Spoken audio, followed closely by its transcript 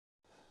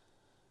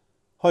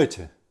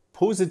Heute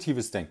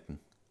positives Denken.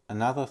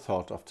 Another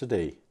thought of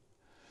today.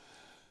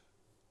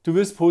 Du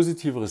willst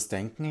positiveres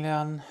Denken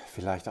lernen,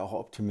 vielleicht auch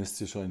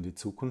optimistischer in die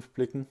Zukunft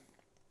blicken?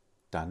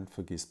 Dann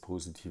vergiss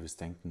positives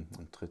Denken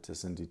und tritt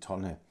es in die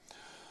Tonne.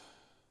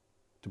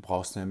 Du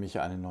brauchst nämlich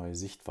eine neue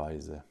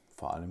Sichtweise,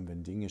 vor allem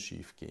wenn Dinge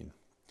schief gehen.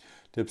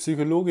 Der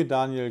Psychologe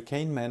Daniel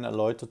Kahneman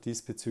erläutert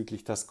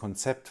diesbezüglich das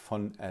Konzept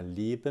von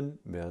Erleben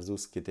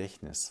versus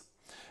Gedächtnis.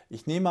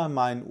 Ich nehme mal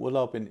meinen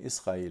Urlaub in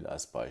Israel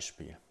als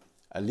Beispiel.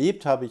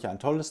 Erlebt habe ich ein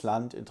tolles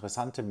Land,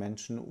 interessante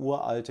Menschen,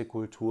 uralte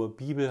Kultur,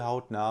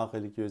 bibelhautnahe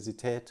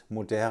Religiosität,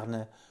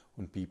 moderne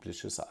und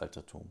biblisches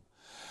Altertum.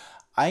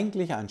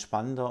 Eigentlich ein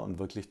spannender und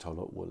wirklich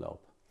toller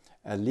Urlaub.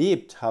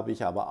 Erlebt habe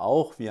ich aber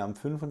auch, wie am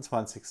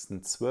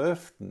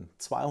 25.12.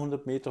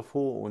 200 Meter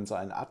vor uns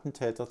ein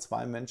Attentäter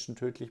 2 Menschen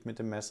tödlich mit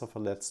dem Messer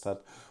verletzt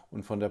hat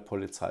und von der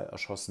Polizei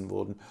erschossen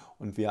wurden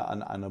und wir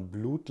an einer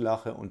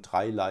Blutlache und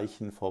 3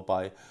 Leichen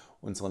vorbei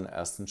unseren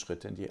ersten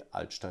Schritt in die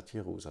Altstadt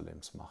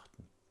Jerusalems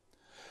machten.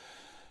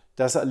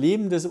 Das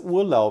Erleben des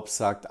Urlaubs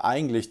sagt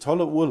eigentlich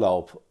toller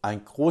Urlaub,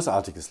 ein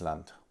großartiges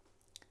Land.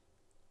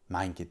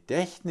 Mein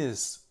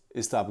Gedächtnis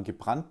ist aber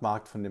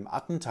gebrandmarkt von dem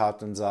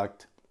Attentat und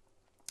sagt,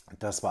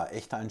 das war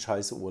echt ein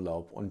scheiß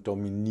Urlaub und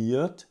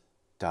dominiert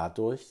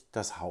dadurch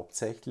das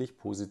hauptsächlich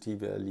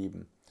positive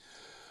Erleben.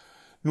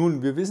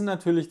 Nun, wir wissen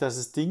natürlich, dass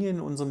es Dinge in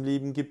unserem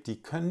Leben gibt,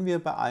 die können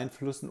wir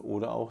beeinflussen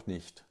oder auch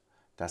nicht.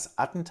 Das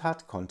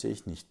Attentat konnte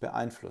ich nicht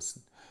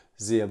beeinflussen.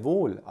 Sehr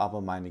wohl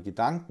aber meine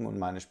Gedanken und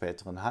meine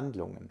späteren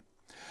Handlungen.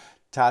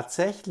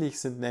 Tatsächlich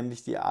sind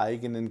nämlich die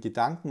eigenen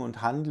Gedanken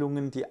und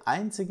Handlungen die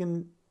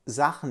einzigen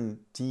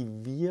Sachen,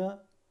 die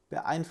wir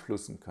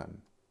beeinflussen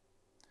können.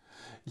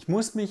 Ich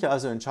muss mich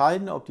also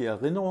entscheiden, ob die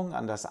Erinnerung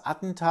an das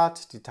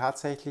Attentat die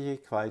tatsächliche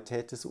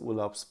Qualität des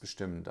Urlaubs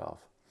bestimmen darf.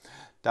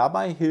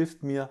 Dabei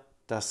hilft mir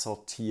das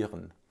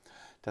Sortieren.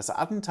 Das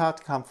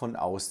Attentat kam von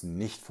außen,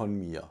 nicht von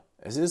mir.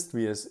 Es ist,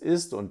 wie es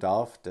ist und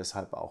darf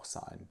deshalb auch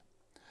sein.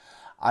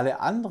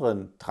 Alle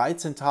anderen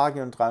 13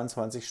 Tage und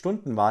 23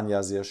 Stunden waren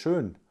ja sehr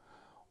schön.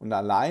 Und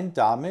allein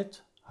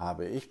damit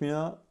habe ich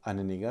mir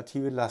eine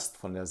negative Last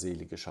von der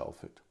Seele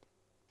geschaufelt.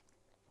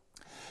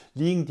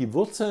 Liegen die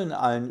Wurzeln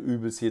allen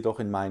Übels jedoch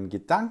in meinen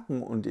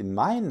Gedanken und in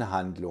meinen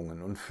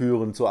Handlungen und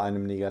führen zu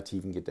einem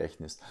negativen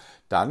Gedächtnis,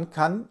 dann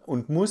kann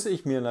und muss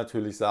ich mir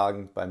natürlich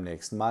sagen, beim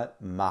nächsten Mal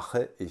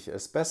mache ich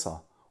es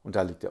besser. Und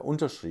da liegt der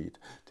Unterschied,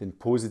 denn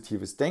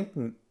positives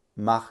Denken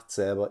macht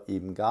selber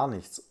eben gar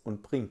nichts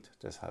und bringt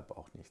deshalb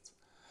auch nichts.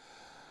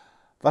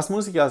 Was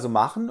muss ich also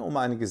machen, um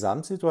eine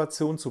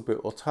Gesamtsituation zu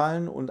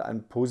beurteilen und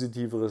ein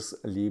positiveres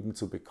Leben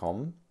zu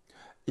bekommen?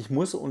 Ich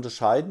muss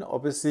unterscheiden,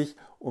 ob es sich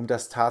um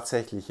das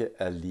tatsächliche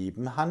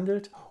Erleben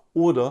handelt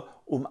oder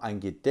um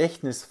ein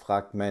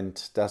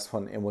Gedächtnisfragment, das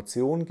von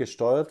Emotionen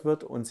gesteuert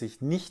wird und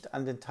sich nicht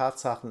an den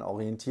Tatsachen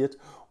orientiert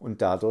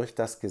und dadurch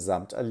das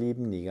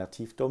Gesamterleben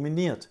negativ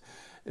dominiert.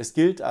 Es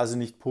gilt also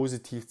nicht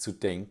positiv zu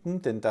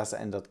denken, denn das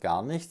ändert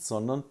gar nichts,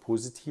 sondern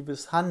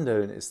positives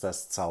Handeln ist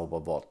das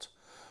Zauberwort.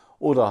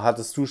 Oder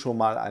hattest du schon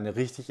mal eine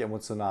richtig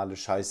emotionale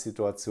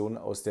Scheißsituation,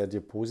 aus der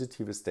dir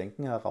positives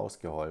Denken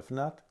herausgeholfen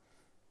hat?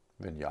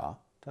 Wenn ja,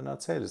 dann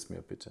erzähl es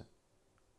mir bitte.